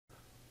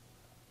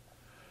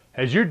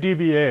Has your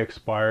DBA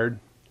expired?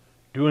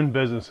 Doing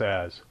business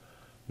as.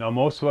 Now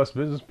most of us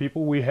business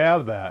people, we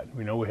have that.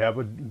 We have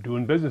a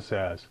doing business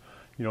as.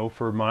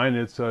 For mine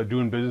it's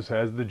doing business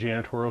as the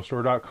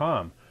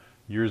𝗔𝗕𝗢𝗥𝗜𝗧𝗢𝗥𝗘.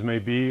 Yours may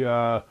be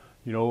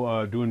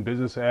doing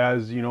business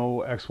as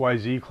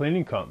XYZ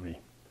cleaning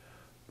company.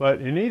 But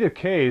in either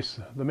case,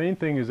 the main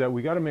thing is that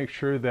we got to make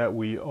sure that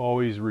we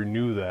always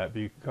renew that,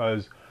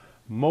 because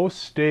most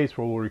states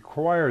will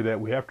require that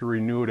we have to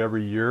renew it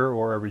every year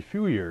or every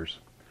few years.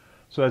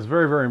 So that's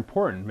very, very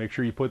important. Make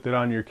sure you put that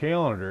on your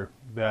calendar,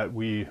 that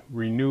we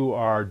renew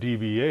our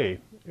DBA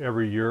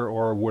every year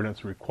or when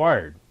it's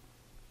required.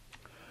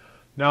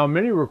 Now,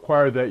 many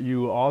require that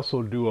you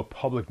also do a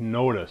public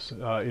notice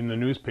in the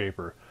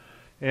newspaper.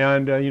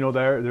 And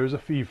there's a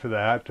fee for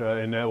that,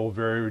 and that will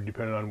vary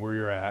depending on where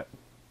you're at.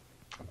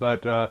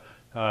 But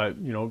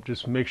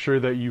just make sure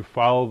that you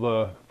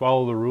follow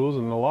the rules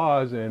and the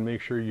laws, and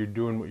make sure you're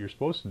doing what you're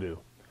supposed to do.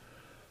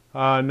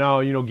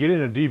 Now,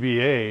 getting a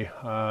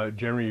DBA,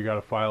 generally you got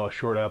to file a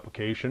short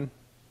application,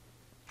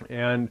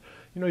 and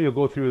you'll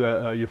go through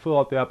that. You fill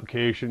out the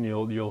application,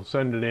 you'll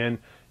send it in,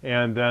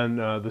 and then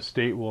the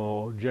state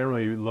will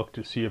generally look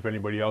to see if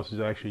anybody else is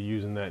actually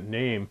using that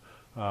name,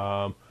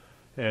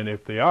 and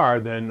if they are,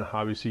 then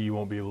obviously you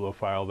won't be able to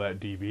file that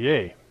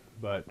DBA.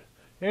 But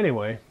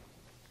anyway,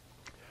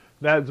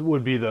 that's more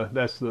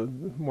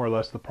or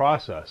less the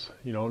process.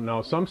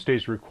 Now some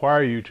states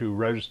require you to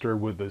register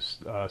with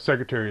the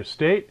Secretary of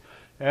State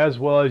as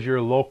well as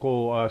your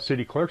local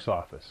city clerk's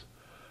office.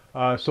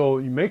 So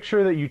you make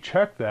sure that you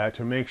check that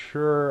to make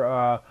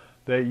sure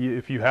that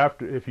if you have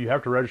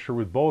to register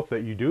with both,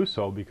 that you do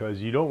so,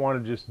 because you don't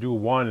want to just do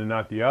one and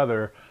not the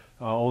other,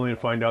 only to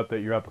find out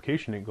that your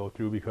application didn't go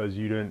through because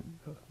you didn't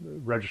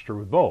register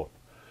with both.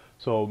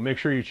 So make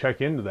sure you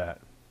check into that.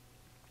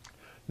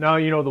 Now,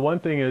 the one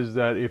thing is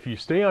that if you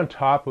stay on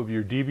top of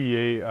your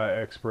DBA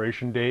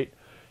expiration date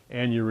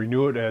and you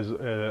renew it as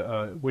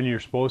when you're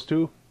supposed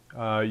to,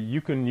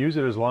 you can use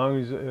it as long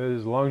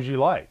as you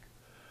like.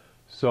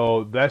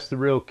 So that's the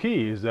real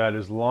key, is that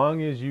as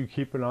long as you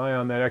keep an eye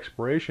on that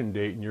expiration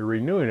date and you're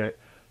renewing it,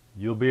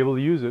 you'll be able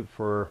to use it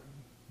for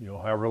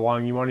however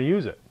long you want to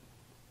use it.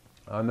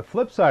 On the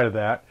flip side of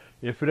that,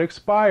 if it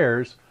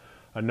expires,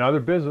 another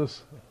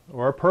business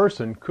or a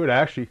person could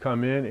actually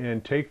come in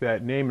and take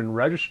that name and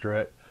register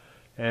it,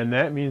 and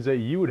that means that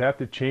you would have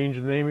to change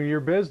the name of your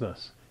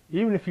business,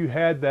 even if you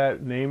had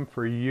that name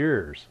for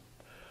years.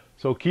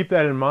 So keep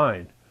that in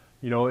mind.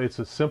 It's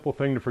a simple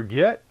thing to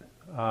forget,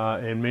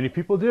 and many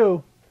people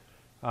do,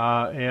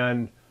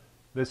 and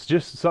that's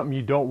just something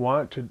you don't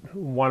want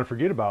to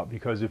forget about,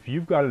 because if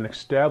you've got an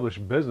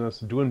established business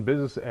doing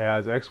business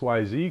as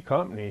XYZ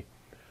company,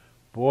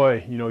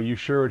 boy, you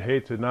sure would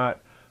hate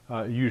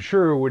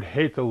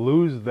to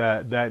lose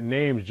that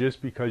name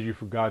just because you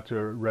forgot to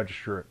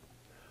register it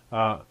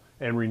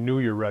and renew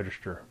your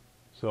register.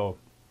 So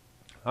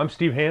I'm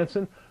Steve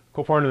Hansen,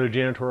 co-founder of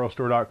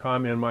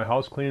𝗔𝗕𝗢𝗥𝗘𝗢𝗥𝗘 and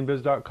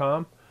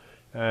myhousecleaningbiz.com,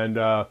 and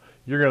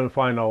you're going to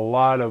find a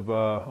lot of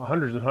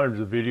hundreds and hundreds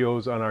of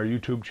videos on our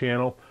YouTube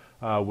channel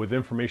with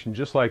information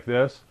just like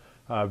this,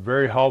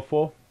 very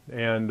helpful.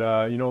 And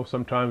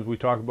sometimes we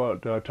talk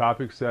about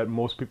topics that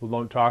most people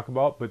don't talk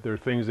about, but they're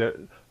things that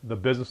the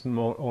business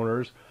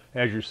owners,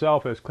 as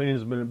yourself, as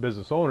cleaning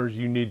business owners,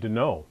 you need to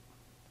know.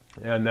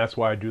 And that's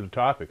why I do the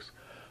topics.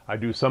 I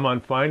do some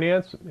on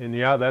finance, and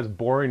yeah, that's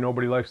boring.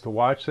 Nobody likes to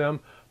watch them,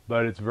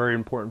 but it's very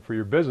important for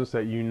your business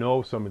that you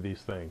know some of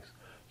these things.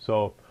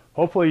 So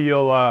hopefully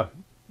you'll,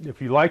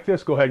 if you like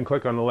this, go ahead and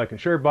click on the like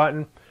and share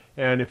button.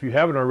 And if you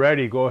haven't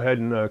already, go ahead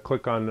and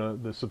click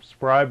on the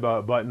subscribe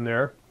button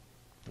there.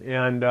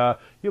 And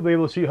you'll be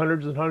able to see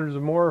hundreds and hundreds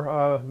of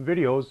more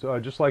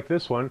videos just like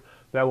this one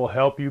that will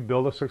help you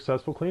build a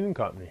successful cleaning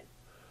company.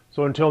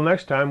 So until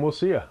next time, we'll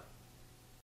see you.